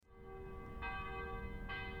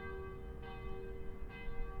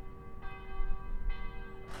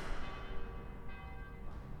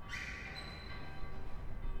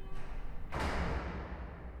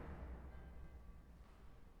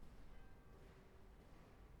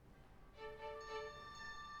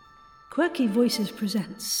Quirky Voices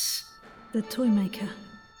presents The Toymaker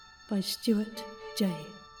by Stuart J.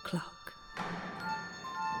 Clark.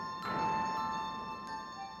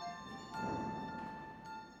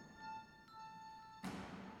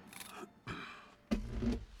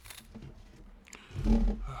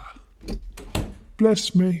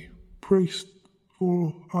 Bless me, priest,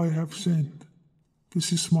 for I have sinned.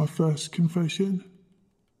 This is my first confession.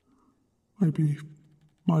 Maybe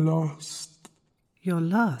my last. Your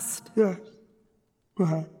last? Yes,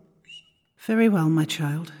 perhaps. Very well, my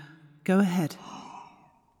child. Go ahead.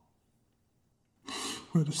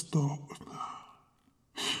 Where to start?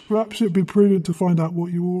 Perhaps it'd be prudent to find out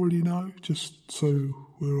what you already know, just so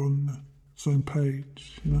we're on the same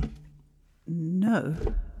page, you know? No.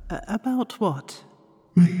 About what?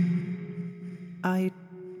 Me? I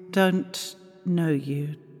don't know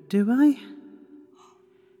you, do I?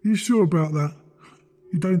 You sure about that?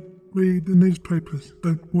 You don't read the newspapers,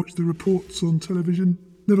 don't watch the reports on television,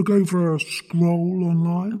 never go for a scroll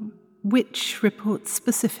online? Which report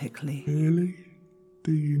specifically? Really?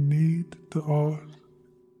 Do you need to ask?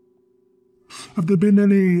 Have there been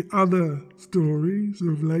any other stories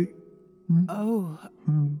of late? Oh.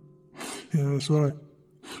 Yeah, that's right.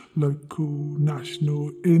 Local,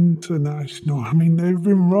 national, international. I mean, they've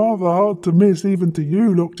been rather hard to miss, even to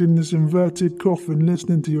you, locked in this inverted coffin,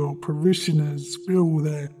 listening to your parishioners spill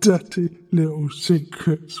their dirty little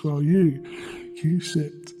secrets while you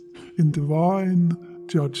sit in divine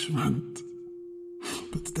judgment.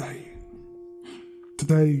 But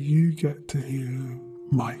today you get to hear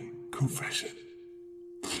my confession.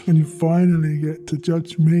 And you finally get to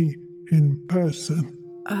judge me in person.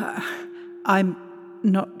 I'm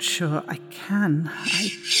not sure I can.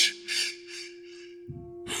 Shh.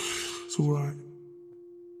 It's all right.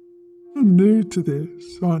 You're new to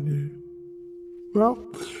this, aren't you? Well,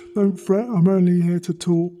 don't fret, I'm only here to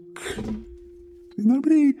talk.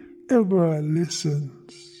 Nobody ever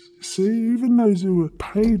listens. See, even those who are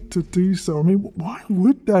paid to do so, I mean, why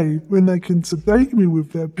would they when they can sedate me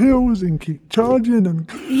with their pills and keep charging and...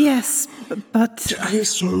 Yes, but... There's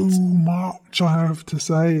so much I have to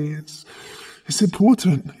say. It's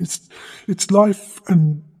important. It's life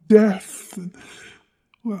and death.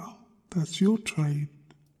 Well, that's your trade,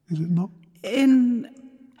 is it not? In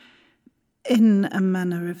a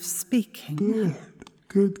manner of speaking.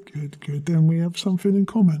 Good. Then we have something in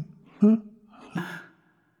common, huh?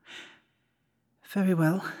 Very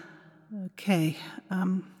well. Okay.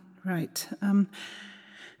 Right.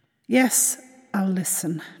 Yes, I'll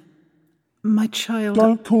listen. My child...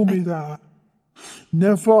 Don't call me that.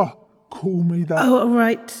 Never call me that. Oh, all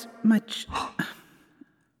right.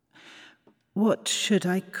 What should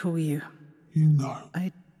I call you? You know.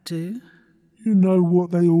 I do? You know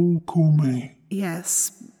what they all call me.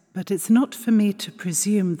 Yes, but it's not for me to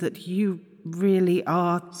presume that you really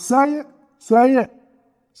are... Say it. Say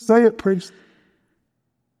it, priest.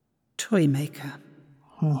 Toymaker.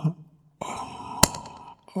 Oh.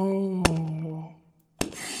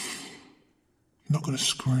 You're not going to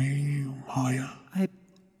scream, are you?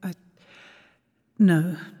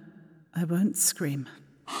 No, I won't scream.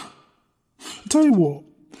 I'll tell you what,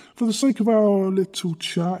 for the sake of our little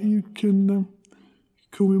chat, you can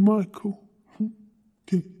call me Michael.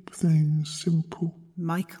 Keep things simple.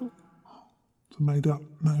 Michael? It's a made-up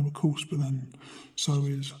name, of course, but then so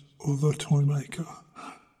is the Toymaker.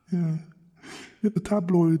 Yeah. The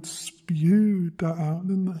tabloids spewed that out,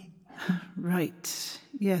 didn't they? Right,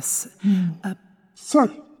 yes.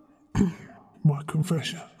 So, my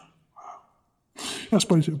confession. I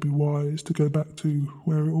suppose it would be wise to go back to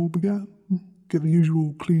where it all began. Get the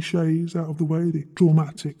usual cliches out of the way, the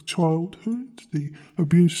traumatic childhood, the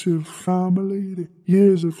abusive family, the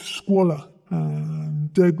years of squalor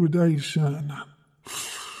and degradation.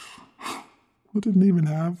 I didn't even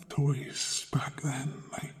have toys back then.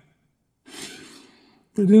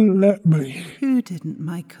 They didn't let me. Who didn't,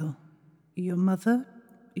 Michael? Your mother?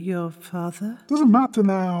 Your father? Doesn't matter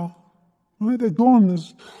now. Right, they're gone.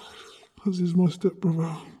 As is my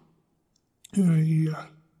stepbrother. Yeah,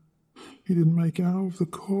 he didn't make it out of the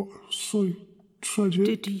cot. So tragic.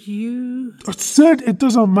 Did you? I said it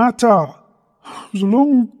doesn't matter. It was a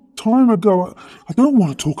long time ago. I don't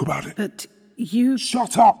want to talk about it. But you...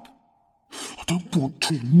 Shut up. I don't want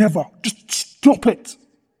to. Never. Just stop it.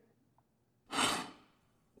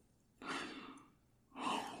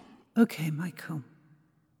 Okay, Michael.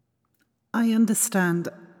 I understand.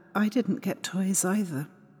 I didn't get toys either.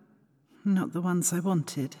 Not the ones I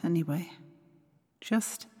wanted, anyway.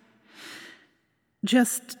 Just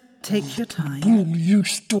take your time. Will you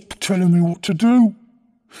stop telling me what to do?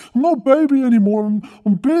 I'm not a baby anymore.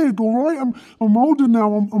 I'm big, all right? I'm older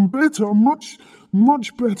now. I'm better. I'm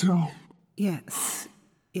much better. Yes,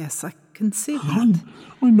 I can see that.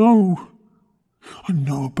 I know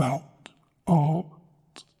about art.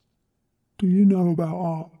 Do you know about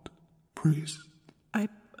art, priest?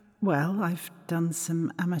 I've done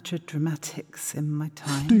some amateur dramatics in my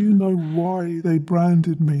time. Do you know why they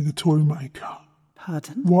branded me the toy maker?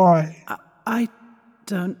 Pardon? Why? I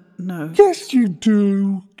don't know. Yes, you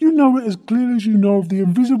do. You know it as clear as you know of the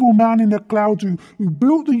invisible man in the clouds who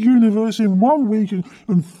built the universe in 1 week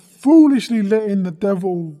and foolishly let in the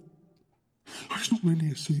devil. It's not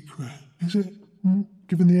really a secret, is it?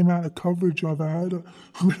 Given the amount of coverage I've had,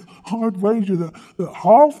 I'd wager that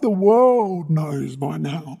half the world knows by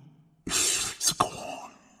now. So go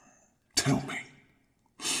on, tell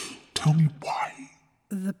me why.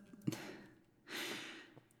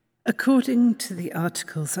 According to the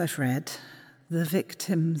articles I've read, the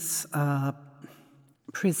victims are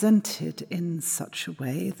presented in such a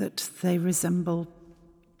way that they resemble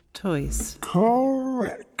toys.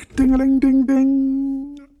 Correct.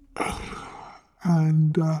 Ding-a-ling-ding-ding.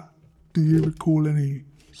 And do you recall any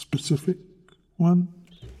specific ones?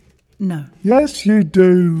 No. Yes, you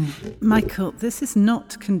do. Michael, this is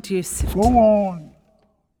not conducive. Go on.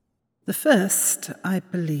 The first, I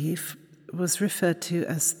believe, was referred to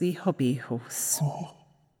as the hobby horse. Oh,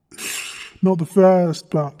 not the first,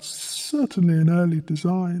 but certainly an early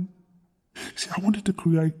design. See, I wanted to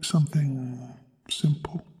create something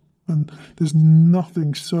simple, and there's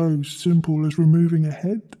nothing so simple as removing a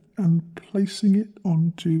head and placing it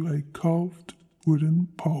onto a carved wooden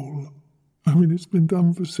pole. I mean, it's been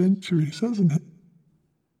done for centuries, hasn't it?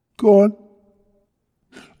 Go on.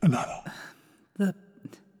 Another.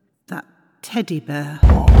 That teddy bear.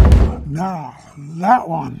 Oh, now, that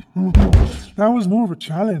one. That was more of a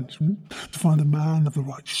challenge. To find a man of the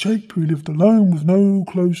right shape who lived alone with no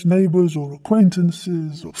close neighbours or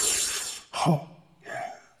acquaintances. Oh,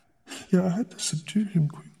 yeah. Yeah, I had to subdue him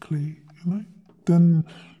quickly, Then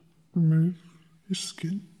remove his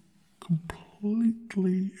skin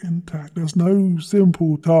completely intact. There's no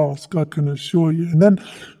simple task, I can assure you. And then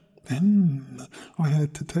I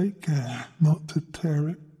had to take care not to tear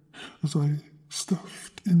it as I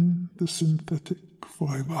stuffed in the synthetic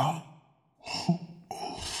fibre.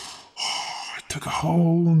 It took a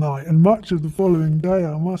whole night and much of the following day,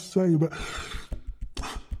 I must say, but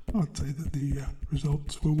I'd say that the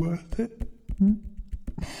results were worth it.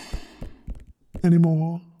 Any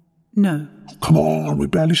more? No. Come on, we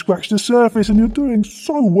barely scratched the surface and you're doing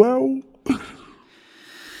so well.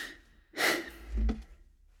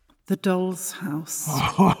 The Doll's House.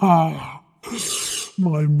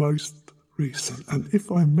 My most recent, and if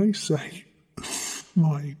I may say,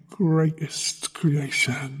 my greatest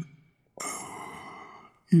creation.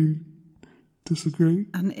 You disagree?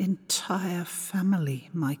 An entire family,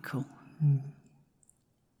 Michael.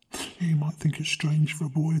 You might think it's strange for a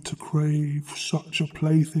boy to crave such a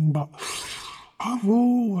plaything, but I've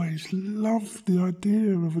always loved the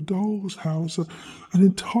idea of a doll's house, an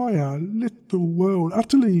entire little world,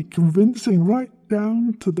 utterly convincing right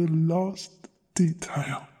down to the last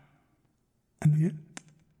detail. And yet,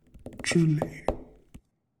 truly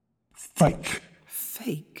fake.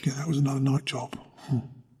 Fake? Yeah, that was another night job.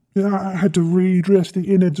 Yeah, I had to redress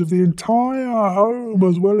the innards of the entire home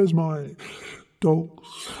as well as my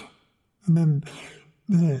dogs. And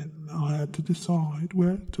then I had to decide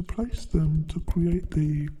where to place them to create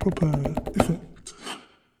the proper effect.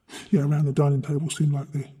 Yeah, around the dining table seemed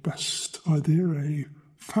like the best idea, a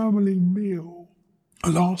family meal,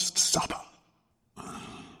 a last supper.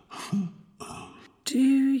 Do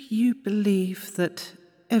you believe that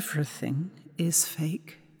everything is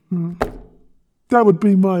fake? That would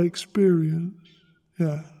be my experience,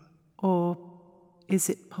 yeah. Or is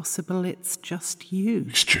it possible it's just you?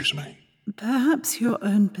 Excuse me. Perhaps your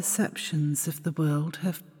own perceptions of the world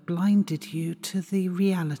have blinded you to the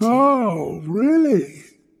reality. Oh, really?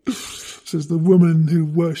 Says the woman who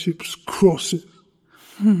worships crosses.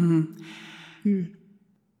 You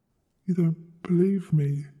don't believe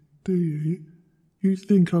me, do you? You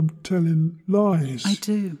think I'm telling lies? I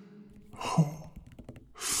do. Oh,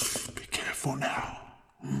 be careful now.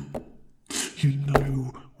 You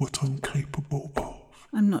know what I'm capable of.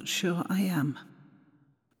 I'm not sure I am.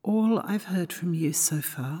 All I've heard from you so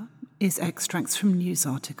far is extracts from news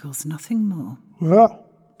articles, nothing more. Well,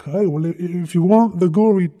 okay, if you want the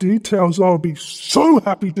gory details, I'll be so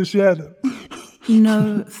happy to share them.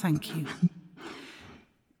 No, thank you.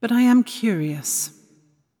 But I am curious.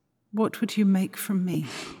 What would you make from me?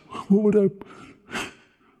 What would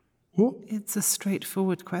What? It's a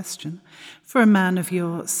straightforward question for a man of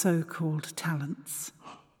your so-called talents.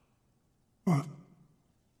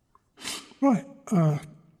 Right.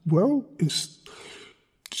 Well, it's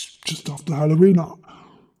just after Halloween.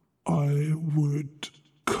 I would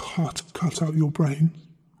cut out your brain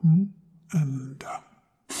and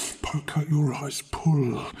poke out your eyes,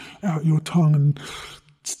 pull out your tongue and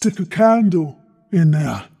stick a candle in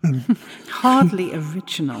there. And Hardly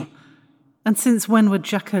original. And since when were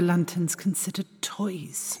jack-o'-lanterns considered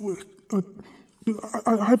toys?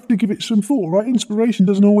 I have to give it some thought, right? Inspiration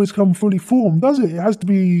doesn't always come fully formed, does it? It has to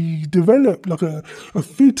be developed like a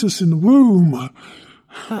fetus in the womb.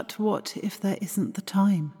 But what if there isn't the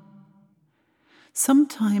time?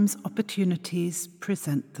 Sometimes opportunities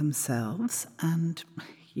present themselves and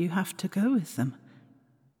you have to go with them.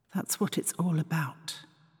 That's what it's all about.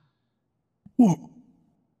 What?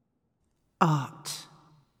 Art.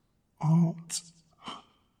 Art?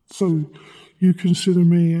 So you consider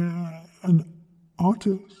me an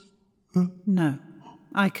artist? No,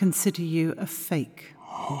 I consider you a fake.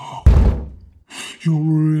 You're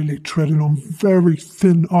really treading on very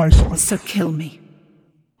thin ice. So kill me.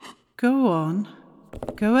 Go on.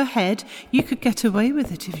 Go ahead. You could get away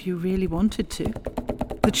with it if you really wanted to.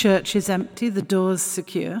 The church is empty, the doors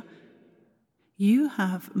secure. You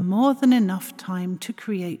have more than enough time to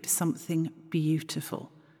create something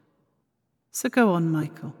beautiful. So go on,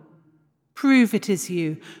 Michael. Prove it is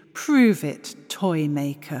you. Prove it, toy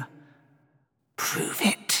maker. Prove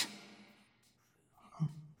it.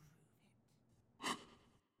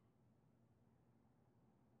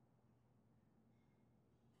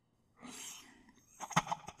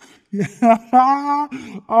 Yeah.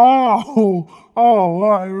 Oh,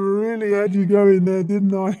 I really had you going there,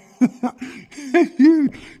 didn't I?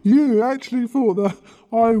 You actually thought that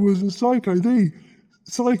I was a psycho, the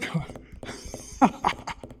psycho.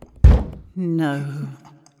 No.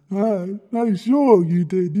 No, sure you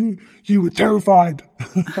did. You were terrified.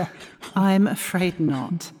 I'm afraid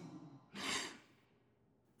not.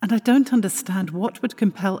 And I don't understand what would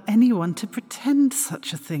compel anyone to pretend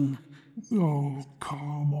such a thing. Oh,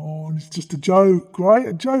 come on. It's just a joke, right?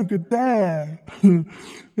 A joke, a dare.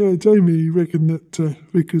 Yeah, Jamie reckoned that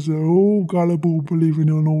because they're all gullible, believing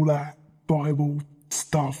in all that Bible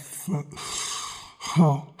stuff.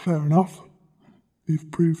 Oh, fair enough.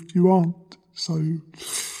 You've proved you aren't. So,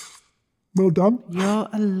 well done. You're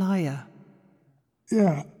a liar.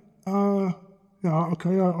 Yeah. Yeah,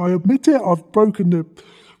 okay. I admit it. I've broken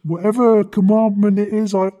whatever commandment it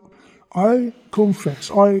is. I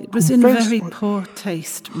confess. It was in very poor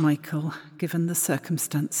taste, Michael, given the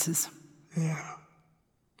circumstances. Yeah,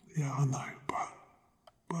 I know, but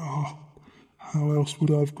how else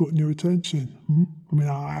would I have gotten your attention? I mean,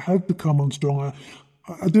 I had to come on strong.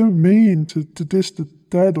 I didn't mean to diss the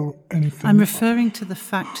dead or anything. I'm referring to the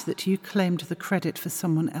fact that you claimed the credit for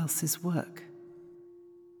someone else's work.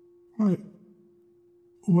 Right.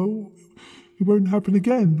 Well, it won't happen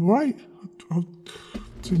again, all right? I'll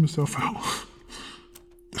see myself out.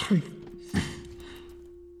 Hey,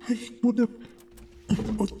 what the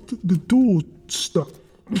door's stuck.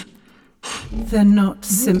 They're not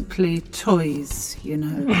simply toys, you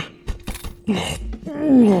know.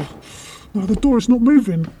 No, the door is not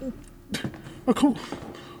moving. I can't.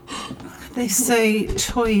 They say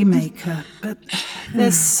toy maker, but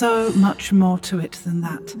there's so much more to it than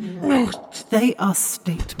that. They are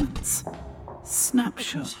statements,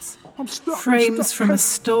 snapshots, frames from a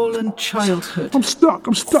stolen childhood. I'm stuck.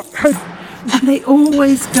 Hey. And they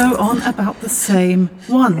always go on about the same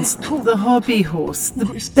ones. The hobby horse, the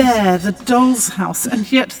bear, the doll's house,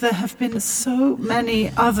 and yet there have been so many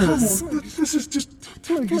others. This is just...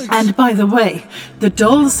 And by the way, the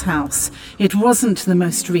doll's house, it wasn't the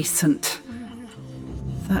most recent.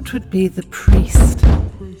 That would be the priest,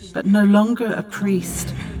 but no longer a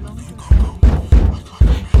priest.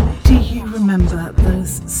 Do you remember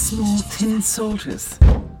those small tin soldiers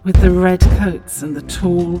with the red coats and the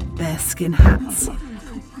tall bearskin hats?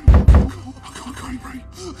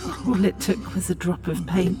 All it took was a drop of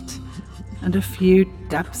paint and a few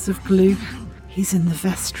dabs of glue. He's in the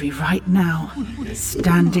vestry right now,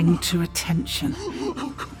 standing to attention.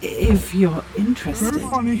 If you're interested. Very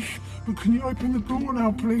funny, but can you open the door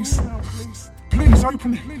now, please? Please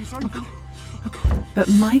open it. But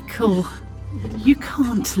Michael, you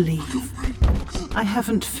can't leave. I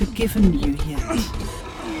haven't forgiven you yet.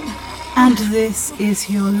 And this is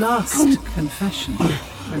your last confession,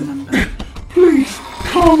 remember? Please,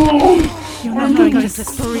 come on! You're not going to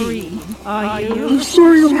scream, are you? I'm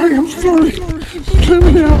sorry, alright, I'm sorry. Let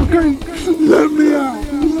me out, okay? Let me out.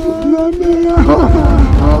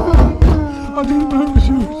 I didn't know it was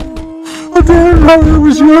you. I didn't know it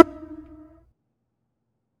was you.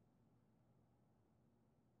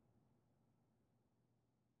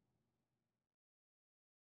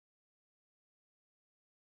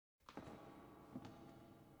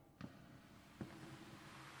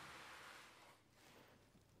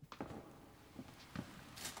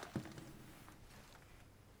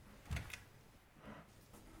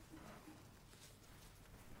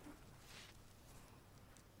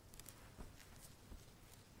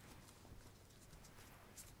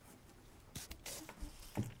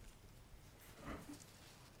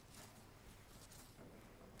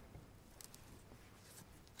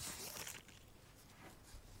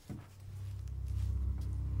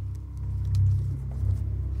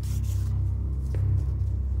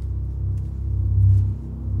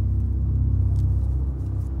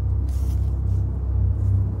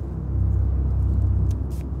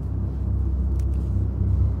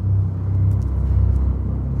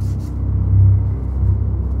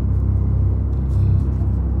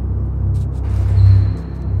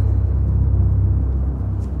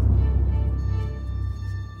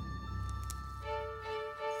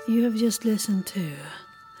 You have just listened to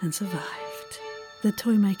and survived The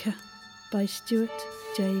Toymaker by Stuart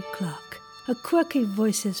J. Clark, a Quirky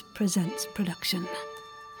Voices Presents production.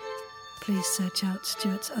 Please search out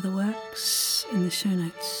Stuart's other works in the show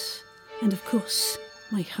notes. And of course,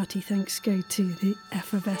 my hearty thanks go to the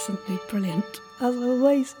effervescently brilliant, as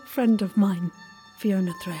always, friend of mine,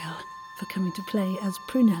 Fiona Thrale, for coming to play as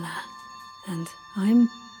Prunella. And I'm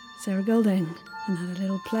Sarah Golding, and had a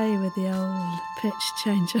little play with the old pitch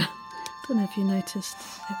changer. Don't know if you noticed,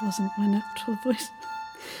 it wasn't my natural voice.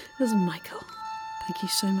 It was Michael. Thank you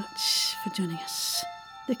so much for joining us.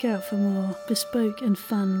 Look out for more bespoke and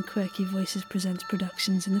fun Quirky Voices Presents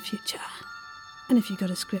productions in the future. And if you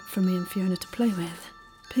got a script for me and Fiona to play with,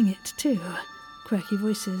 ping it to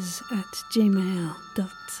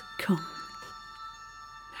quirkyvoices@gmail.com.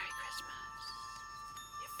 Merry Christmas,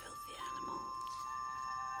 you filthy animals.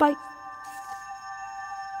 Bye.